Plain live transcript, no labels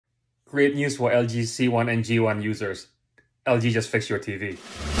Great news for LG C1 and G1 users. LG just fixed your TV.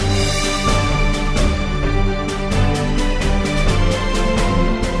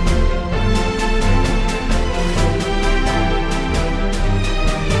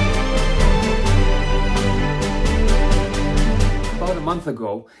 About a month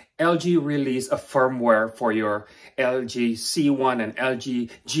ago, LG released a firmware for your LG C1 and LG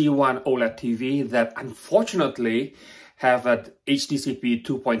G1 OLED TV that unfortunately have an HDCP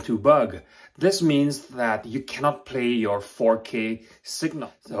 2.2 bug. This means that you cannot play your 4K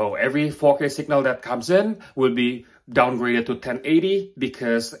signal. So every 4K signal that comes in will be downgraded to 1080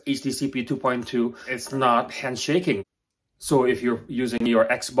 because HDCP 2.2 is not handshaking. So if you're using your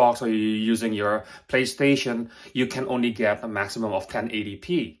Xbox or you're using your PlayStation, you can only get a maximum of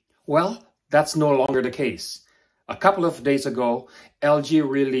 1080p. Well, that's no longer the case. A couple of days ago, LG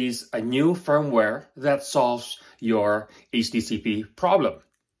released a new firmware that solves your HDCP problem.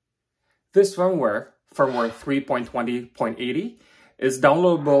 This firmware, firmware 3.20.80, is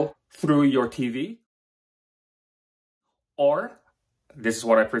downloadable through your TV. Or, this is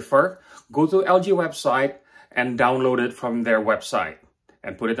what I prefer, go to LG website and download it from their website.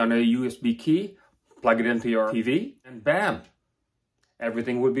 And put it on a USB key, plug it into your TV, and bam!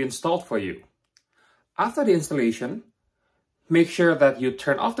 Everything will be installed for you. After the installation, make sure that you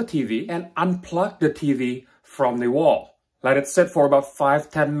turn off the TV and unplug the TV from the wall. Let it sit for about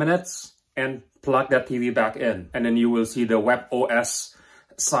 5-10 minutes and plug that TV back in. And then you will see the WebOS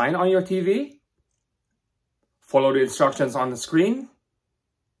sign on your TV. Follow the instructions on the screen.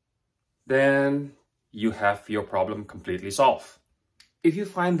 Then you have your problem completely solved. If you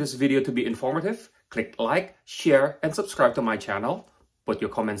find this video to be informative, click like, share, and subscribe to my channel. Put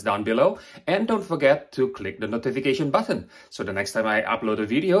your comments down below, and don't forget to click the notification button so the next time I upload a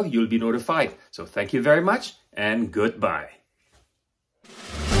video, you'll be notified. So thank you very much, and goodbye.